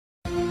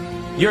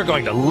You're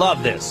going to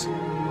love this.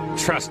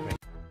 Trust me.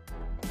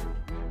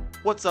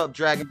 What's up,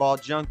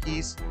 Dragonball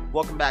junkies?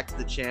 Welcome back to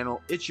the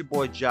channel. It's your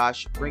boy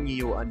Josh, bringing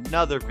you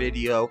another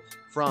video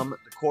from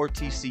the Core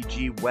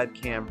TCG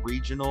Webcam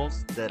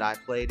Regionals that I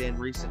played in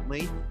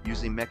recently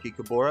using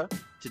Mechikabura.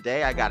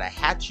 Today I got a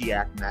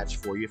Hatchiyack match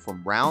for you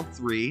from round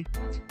 3.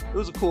 It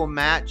was a cool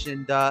match,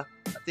 and I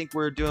think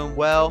we're doing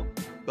well,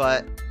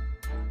 but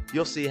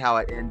you'll see how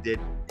it ended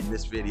in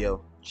this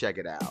video. Check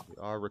it out. We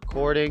are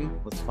recording.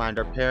 Let's find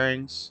our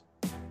pairings.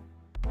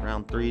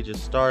 Round 3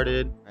 just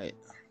started. All right.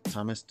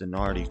 Thomas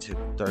Denardi took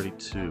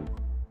 32.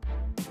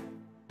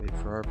 Wait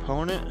for our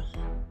opponent.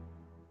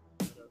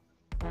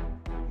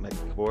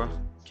 Mechikabura.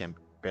 Can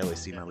barely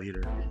see my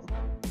leader.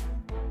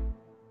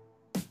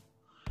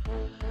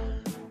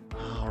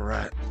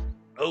 Alright.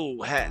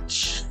 Oh,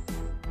 Hatch.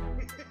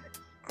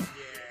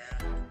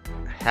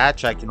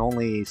 Hatch, I can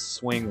only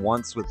swing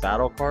once with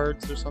battle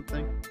cards or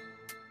something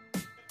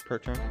per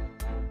turn.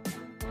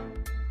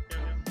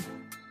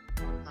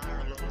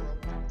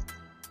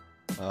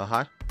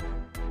 Hi.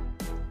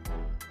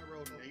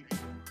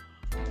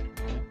 Let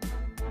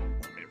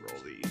me roll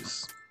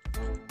these.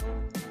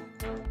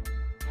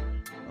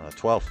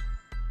 12.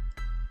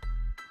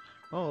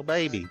 Oh,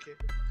 baby.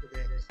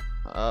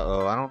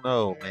 Uh-oh, I don't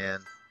know,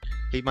 man.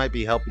 He might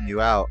be helping you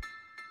out.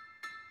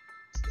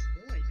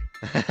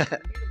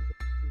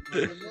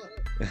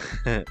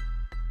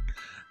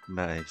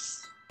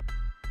 Nice.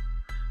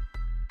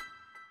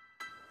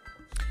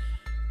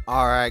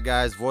 Alright,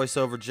 guys.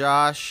 Voiceover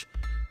Josh.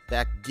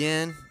 Back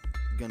again.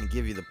 I'm going to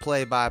give you the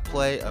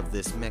play-by-play of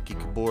this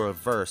Mechikabura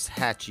Vs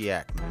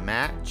Hatchiyack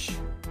match.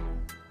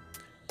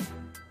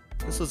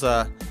 This was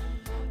an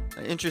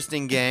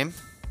interesting game.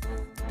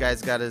 The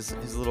guy's got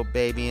his little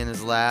baby in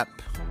his lap.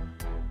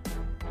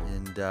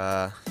 And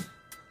the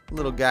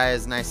little guy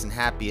is nice and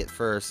happy at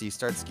first. He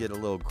starts to get a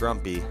little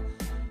grumpy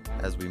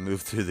as we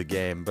move through the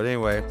game. But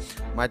anyway,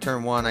 my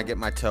turn 1, I get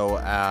my toe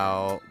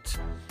out.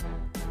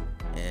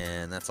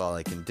 And that's all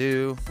I can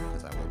do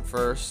because I went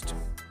first.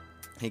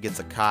 He gets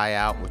a Kai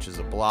out, which is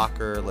a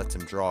blocker, lets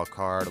him draw a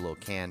card, a little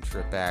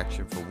cantrip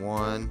action for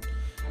 1.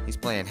 He's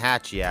playing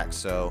Hatchiyack,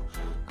 so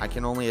I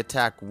can only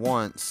attack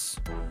once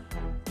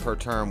per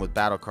turn with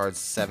battle cards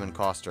 7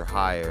 cost or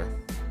higher.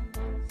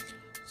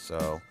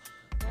 So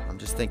I'm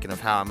just thinking of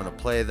how I'm going to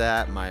play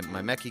that. My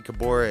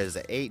Mechikabura is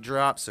an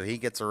 8-drop, so he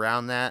gets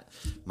around that.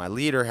 My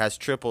leader has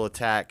triple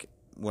attack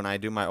when I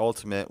do my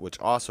ultimate, which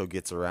also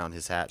gets around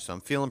his hatch. So I'm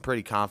feeling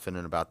pretty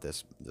confident about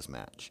this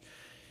match.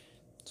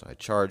 So I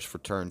charge for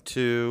turn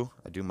 2.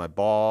 I do my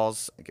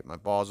balls. I get my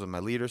balls with my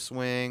leader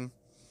swing.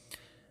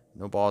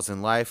 No balls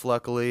in life,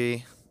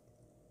 luckily.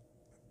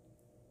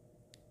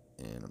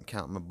 And I'm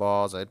counting my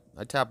balls. I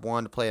tap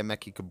 1 to play a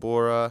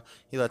Mechikabura.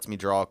 He lets me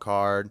draw a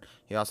card.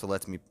 He also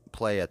lets me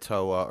play a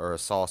Toa or a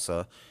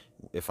Salsa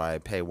if I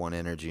pay 1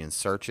 energy and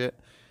search it.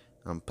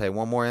 I'm going to pay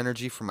 1 more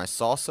energy for my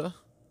Salsa.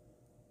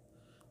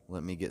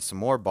 Let me get some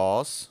more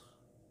balls.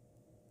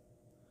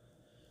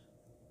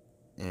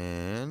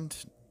 And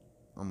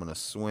I'm going to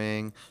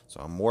swing.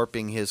 So I'm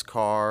warping his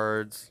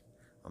cards.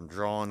 I'm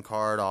drawing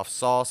card off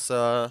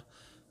Salsa.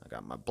 I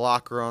got my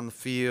blocker on the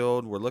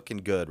field. We're looking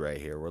good right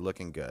here. We're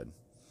looking good.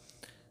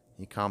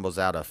 He combos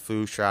out a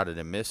Fu Shrouded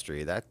in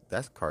Mystery. That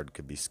card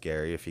could be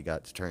scary if he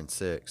got to turn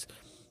 6.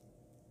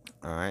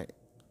 Alright.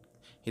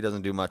 He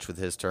doesn't do much with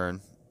his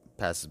turn.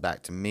 Passes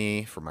back to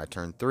me for my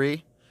turn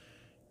 3.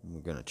 We're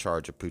going to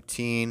charge a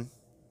Poutine.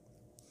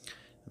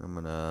 I'm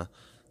going to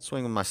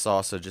swing with my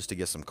Salsa just to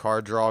get some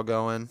card draw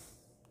going.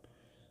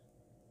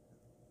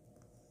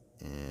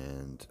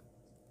 And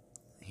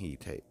he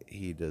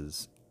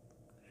does.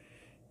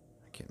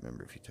 I can't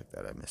remember if he took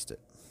that. I missed it.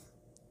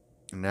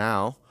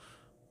 Now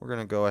we're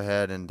gonna go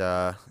ahead and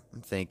I'm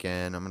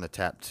thinking I'm gonna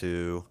tap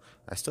 2.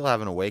 I still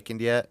haven't awakened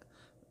yet.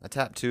 I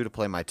tap 2 to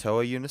play my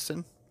Toa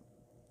Unison,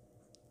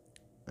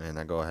 and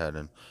I go ahead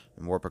and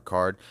warp a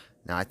card.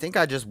 Now I think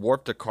I just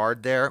warped a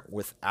card there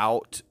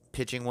without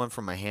pitching 1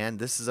 from my hand.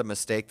 This is a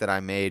mistake that I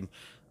made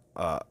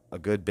a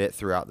good bit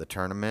throughout the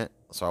tournament.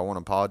 So I want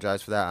to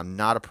apologize for that. I'm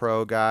not a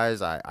pro,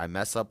 guys. I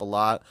mess up a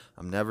lot.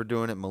 I'm never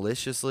doing it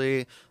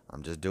maliciously.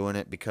 I'm just doing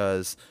it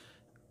because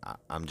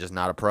I'm just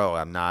not a pro.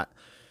 I'm not,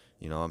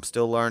 I'm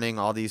still learning.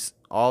 All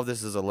of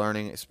this is a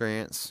learning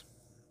experience.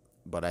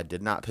 But I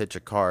did not pitch a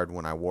card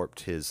when I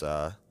warped his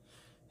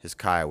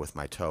Kaya with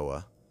my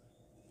Toa.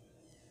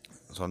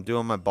 So I'm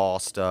doing my ball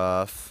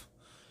stuff.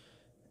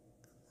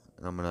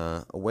 And I'm going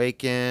to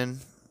awaken,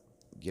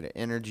 get an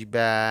energy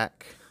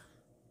back.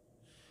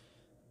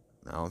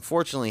 Now,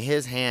 unfortunately,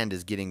 his hand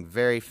is getting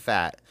very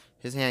fat.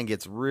 His hand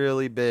gets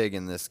really big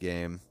in this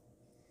game.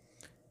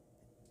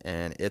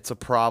 And it's a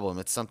problem.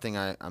 It's something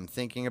I'm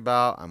thinking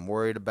about, I'm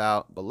worried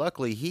about. But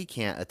luckily, he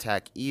can't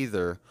attack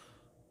either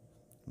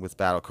with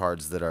battle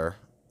cards that are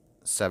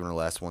 7 or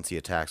less once he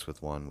attacks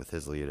with 1 with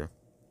his leader.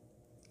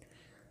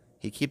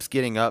 He keeps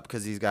getting up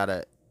because he's got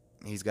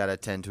to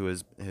tend to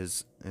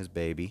his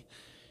baby.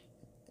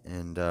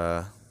 And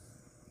the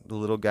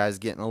little guy's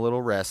getting a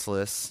little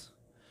restless.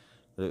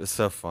 But it was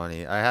so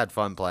funny. I had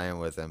fun playing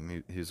with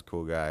him. He's a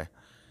cool guy.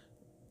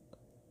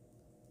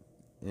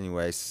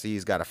 Anyway, see,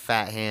 he's got a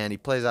fat hand. He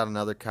plays out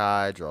another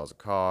Kai, draws a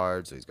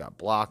card. So he's got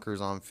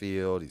blockers on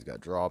field. He's got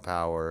draw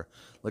power.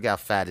 Look how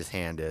fat his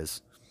hand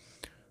is.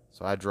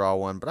 So I draw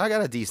one, but I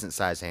got a decent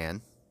size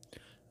hand.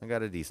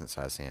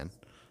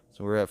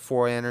 So we're at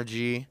 4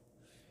 energy.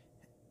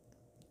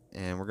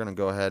 And we're going to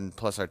go ahead and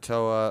plus our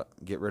Toa,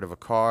 get rid of a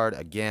card.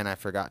 Again, I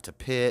forgot to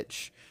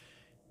pitch.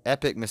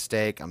 Epic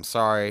mistake. I'm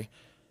sorry.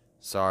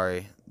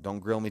 Sorry.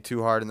 Don't grill me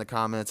too hard in the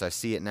comments. I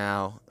see it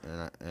now,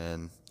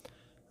 and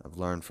I've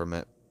learned from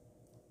it.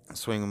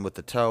 Swing him with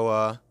the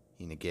Toa.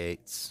 He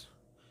negates.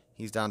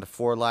 He's down to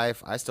 4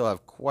 life. I still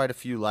have quite a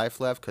few life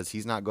left because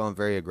he's not going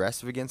very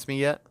aggressive against me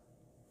yet.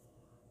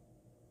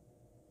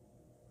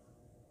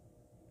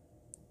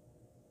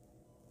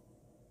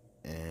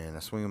 And I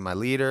swing with my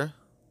leader.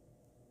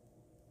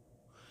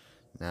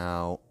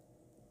 Now,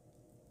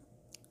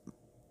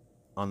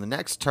 on the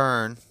next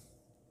turn,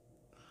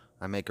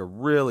 I make a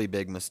really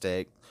big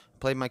mistake.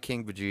 Played my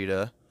King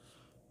Vegeta,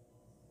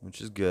 which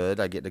is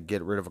good. I get to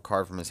get rid of a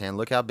card from his hand.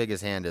 Look how big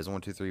his hand is.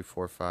 1, 2, 3,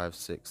 4, 5,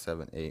 6,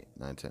 7, 8,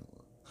 9, 10.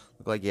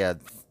 Look like he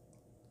had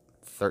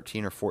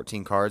 13 or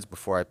 14 cards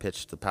before I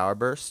pitched the Power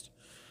Burst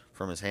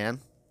from his hand.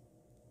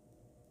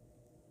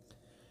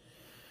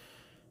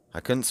 I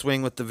couldn't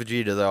swing with the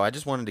Vegeta, though. I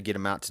just wanted to get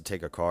him out to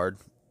take a card.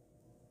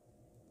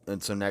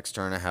 And so next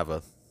turn I have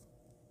a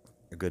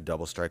good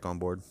double strike on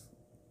board.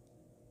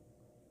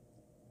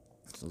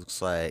 So it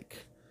looks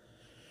like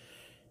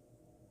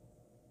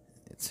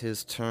it's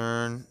his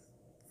turn.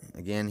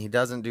 Again, he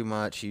doesn't do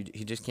much. He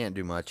just can't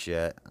do much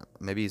yet.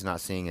 Maybe he's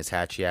not seeing his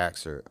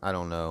Hatchiyacks, or I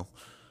don't know.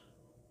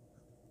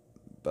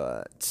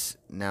 But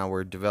now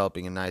we're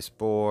developing a nice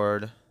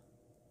board.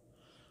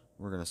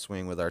 We're going to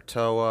swing with our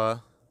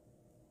Toa.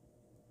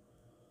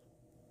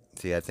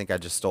 See, I think I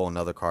just stole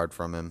another card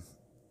from him.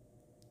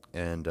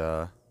 And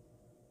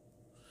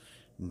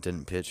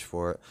didn't pitch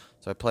for it.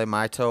 So I play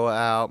my Toa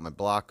out, my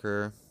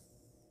blocker.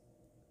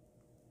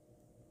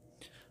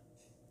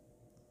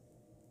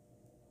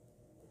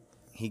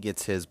 He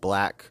gets his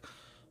black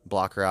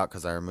blocker out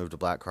because I removed a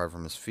black card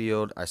from his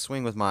field. I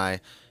swing with my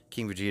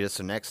King Vegeta,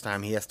 so next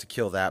time he has to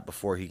kill that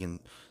before he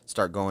can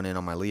start going in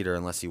on my leader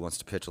unless he wants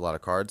to pitch a lot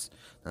of cards.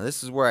 Now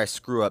this is where I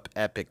screw up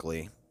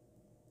epically.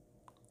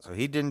 So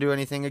he didn't do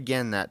anything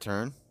again that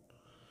turn.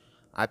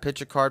 I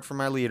pitch a card for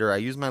my leader. I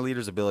use my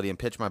leader's ability and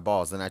pitch my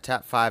balls. Then I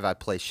tap 5. I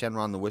play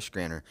Shenron the Wish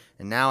Granter.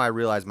 And now I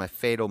realize my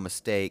fatal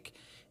mistake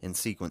in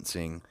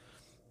sequencing.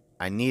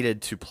 I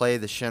needed to play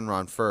the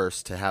Shenron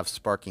first to have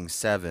Sparking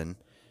 7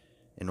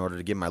 in order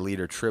to give my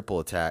leader triple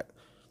attack,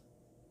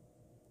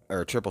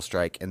 or triple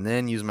strike, and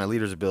then use my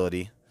leader's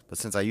ability. But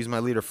since I used my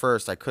leader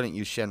first, I couldn't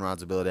use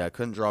Shenron's ability. I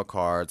couldn't draw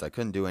cards. I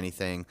couldn't do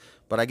anything.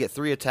 But I get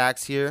 3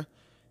 attacks here.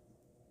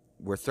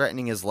 We're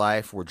threatening his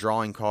life. We're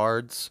drawing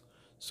cards.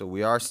 So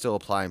we are still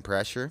applying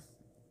pressure.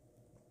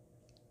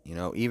 You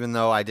know, even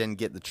though I didn't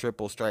get the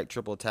triple strike,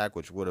 triple attack,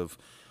 which would have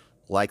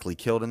likely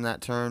killed him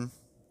that turn,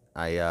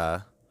 I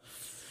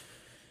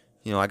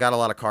got a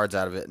lot of cards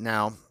out of it.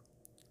 Now,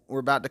 we're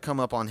about to come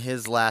up on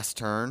his last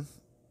turn.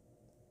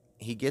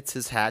 He gets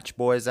his hatch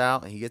boys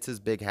out. He gets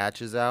his big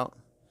hatches out.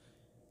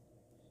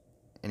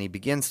 And he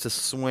begins to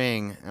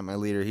swing at my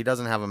leader. He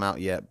doesn't have them out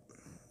yet.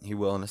 He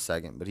will in a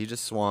second. But he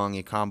just swung.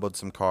 He comboed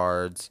some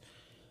cards.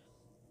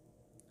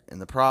 And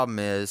the problem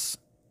is,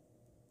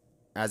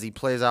 as he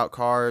plays out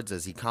cards,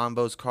 as he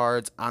combos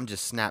cards, I'm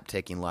just snap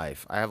taking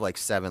life. I have like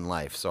 7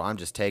 life. So I'm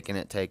just taking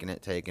it, taking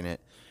it, taking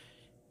it.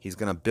 He's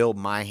going to build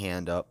my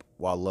hand up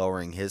while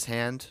lowering his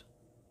hand.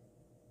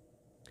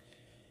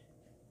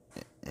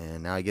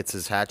 And now he gets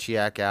his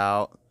Hatchiyack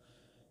out.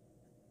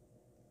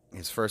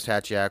 His first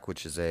Hatchiyack,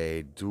 which is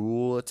a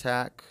dual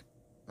attack,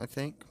 I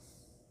think.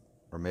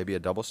 Or maybe a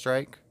double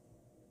strike.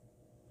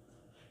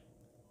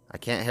 I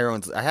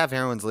have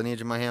Heroine's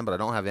Lineage in my hand, but I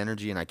don't have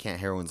energy, and I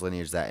can't Heroine's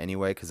Lineage that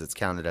anyway because it's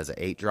counted as an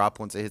 8 drop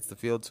once it hits the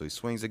field. So he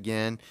swings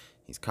again.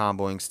 He's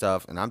comboing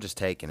stuff, and I'm just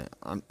taking it.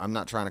 I'm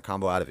not trying to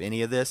combo out of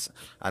any of this.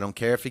 I don't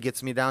care if he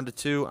gets me down to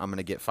 2. I'm going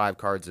to get 5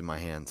 cards in my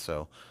hand.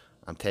 So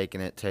I'm taking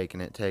it,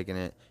 taking it, taking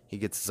it. He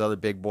gets his other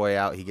big boy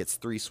out. He gets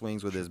 3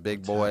 swings with his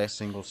big boy.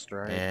 Single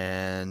strike.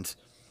 And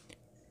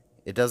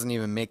it doesn't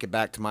even make it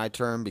back to my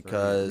turn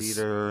because he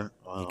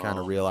kind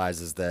of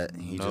realizes that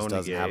he just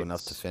doesn't have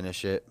enough to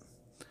finish it.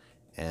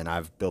 And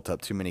I've built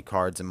up too many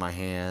cards in my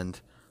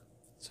hand.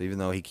 So even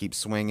though he keeps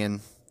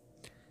swinging,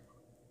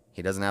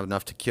 he doesn't have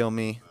enough to kill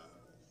me.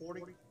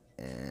 40.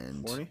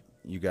 And 40?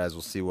 You guys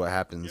will see what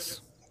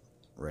happens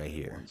right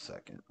here. 1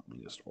 second. Let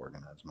me just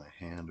organize my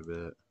hand a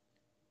bit.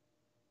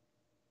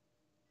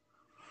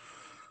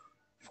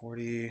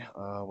 40.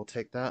 We'll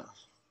take that.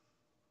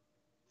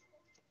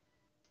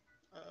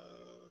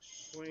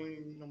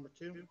 Swing number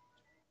 2.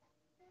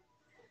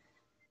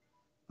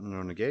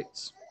 No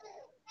negates.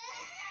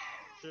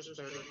 Just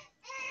 30.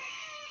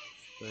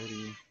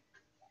 30.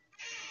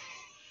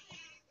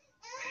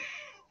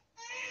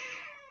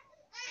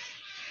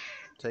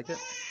 Take it.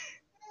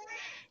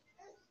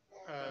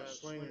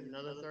 Swing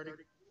another 30.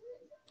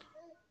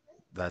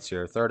 That's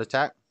your third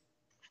attack.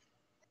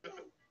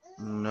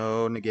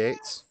 No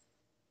negates.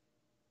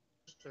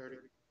 Just 30.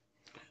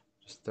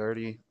 It's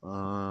 30.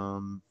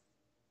 Let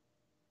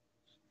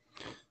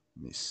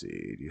me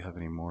see. Do you have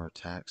any more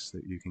attacks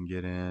that you can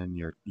get in?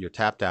 You're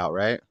tapped out,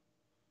 right?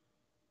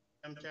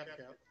 I'm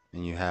tapped out.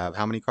 And you have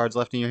how many cards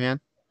left in your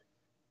hand?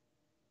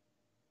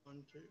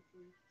 1, 2,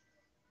 3.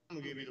 I'm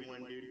gonna give you the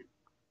one, dude.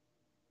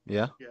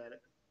 Yeah. Got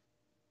it.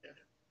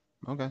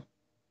 Yeah. Okay.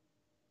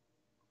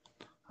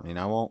 I mean,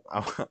 I won't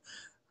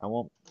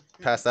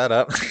pass that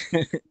up.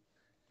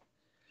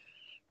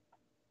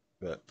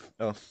 But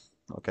oh,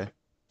 okay.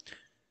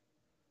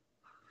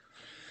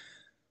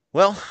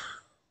 Well,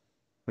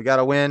 we got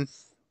a win.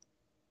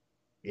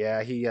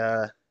 Yeah, he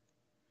was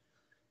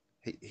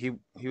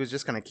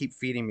just gonna keep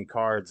feeding me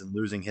cards and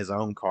losing his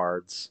own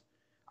cards.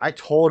 I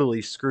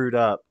totally screwed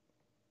up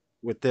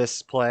with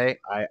this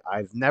play.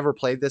 I've never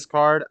played this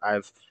card.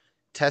 I've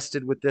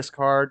tested with this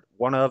card,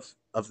 one of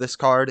this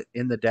card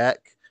in the deck,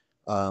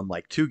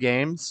 like 2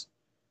 games,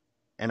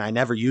 and I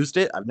never used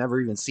it. I've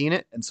never even seen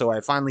it, and so I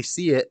finally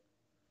see it.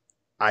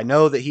 I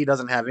know that he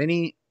doesn't have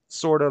any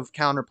sort of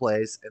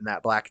counterplays in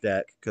that black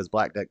deck because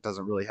black deck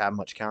doesn't really have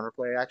much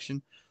counterplay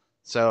action.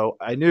 So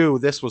I knew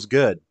this was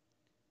good,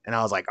 and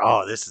I was like,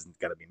 "Oh, this is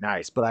gonna be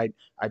nice." But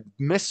I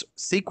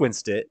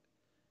mis-sequenced it.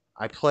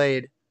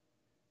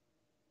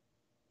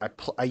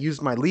 I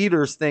used my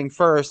leaders thing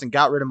first and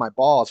got rid of my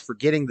balls,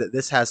 forgetting that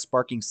this has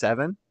Sparking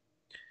 7.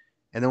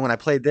 And then when I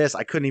played this,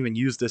 I couldn't even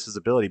use this as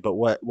ability. But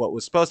what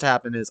was supposed to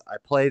happen is I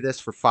play this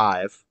for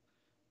 5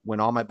 when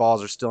all my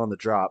balls are still in the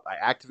drop. I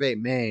activate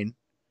main,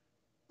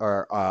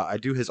 or I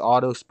do his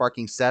auto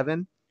Sparking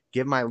 7,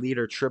 give my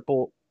leader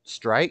triple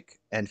strike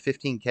and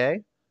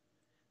 15k.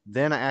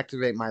 Then I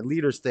activate my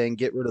leader's thing,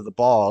 get rid of the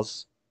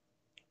balls.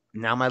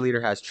 Now my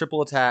leader has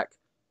triple attack,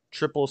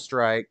 triple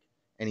strike,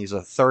 and he's a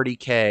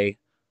 30k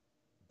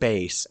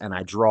base, and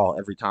I draw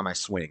every time I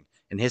swing.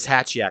 And his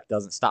Hatchiyack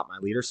doesn't stop my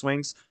leader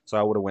swings, so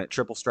I would have went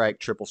triple strike,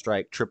 triple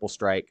strike, triple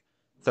strike,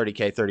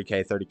 30k,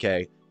 30k,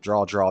 30k,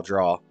 draw, draw,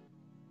 draw.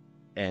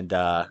 And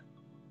at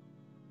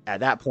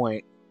that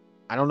point,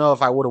 I don't know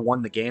if I would have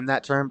won the game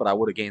that turn, but I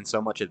would have gained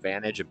so much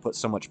advantage and put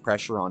so much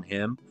pressure on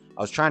him.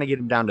 I was trying to get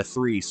him down to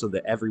 3 so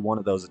that every one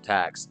of those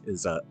attacks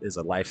is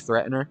a life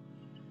threatener.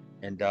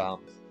 And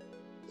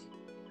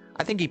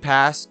I think he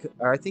passed,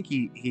 or I think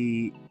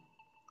he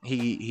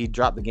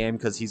dropped the game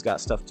because he's got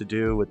stuff to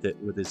do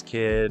with his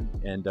kid,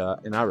 and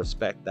I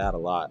respect that a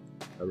lot.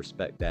 I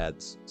respect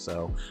dads.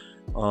 So,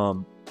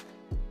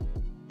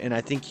 and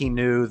I think he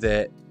knew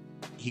that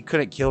he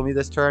couldn't kill me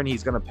this turn.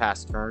 He's gonna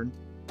pass turn,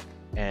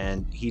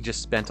 and he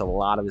just spent a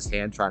lot of his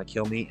hand trying to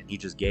kill me, and he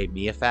just gave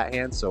me a fat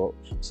hand. So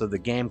the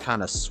game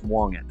kind of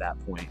swung at that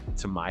point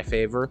to my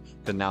favor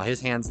because now his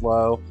hand's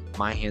low,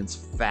 my hand's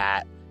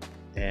fat,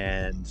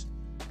 and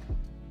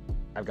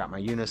I've got my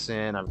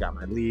unison, I've got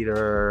my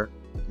leader.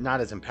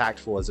 Not as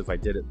impactful as if I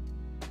did it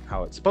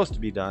how it's supposed to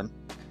be done,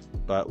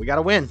 but we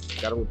gotta win.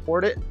 Gotta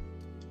report it,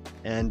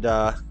 and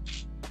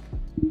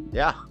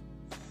yeah,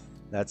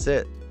 that's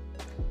it.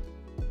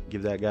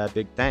 Give that guy a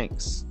big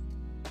thanks.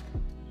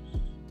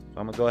 So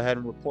I'm gonna go ahead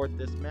and report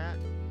this match.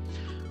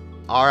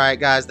 All right,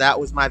 guys, that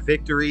was my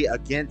victory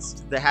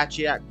against the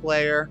Hatchiyack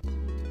player.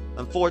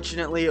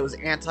 Unfortunately, it was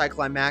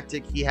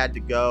anticlimactic. He had to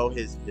go.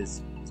 His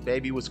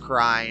baby was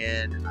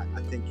crying.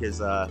 I think his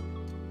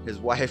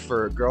wife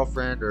or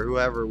girlfriend or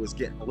whoever was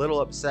getting a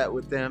little upset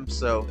with him,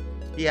 so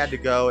he had to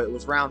go. It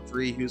was round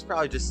 3. He was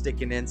probably just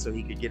sticking in so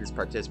he could get his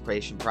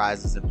participation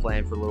prizes and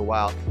playing for a little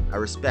while. I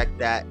respect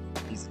that.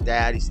 He's a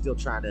dad. He's still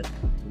trying to,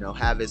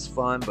 have his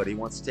fun, but he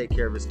wants to take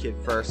care of his kid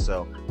first,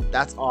 so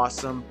that's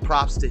awesome.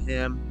 Props to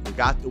him. We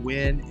got the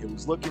win. It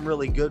was looking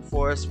really good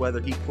for us, whether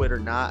he quit or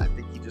not. I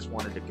think he just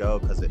wanted to go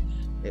because it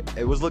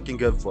was looking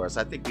good for us.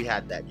 I think we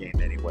had that game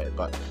anyway.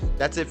 But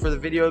that's it for the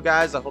video,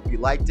 guys. I hope you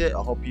liked it.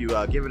 I hope you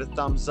give it a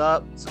thumbs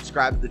up.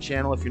 Subscribe to the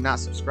channel if you're not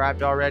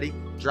subscribed already.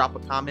 Drop a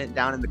comment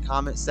down in the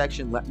comment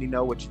section. Let me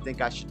know what you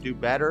think I should do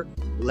better.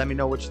 Let me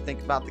know what you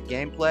think about the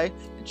gameplay.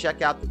 And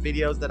check out the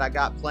videos that I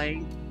got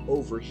playing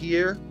over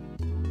here.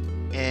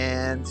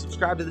 And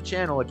subscribe to the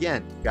channel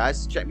again.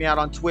 Guys, check me out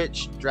on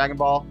Twitch,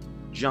 Dragonball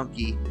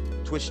Junkie,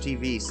 Twitch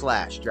TV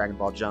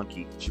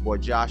 /DragonballJunkie. It's your boy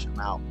Josh. I'm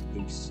out.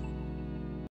 Peace.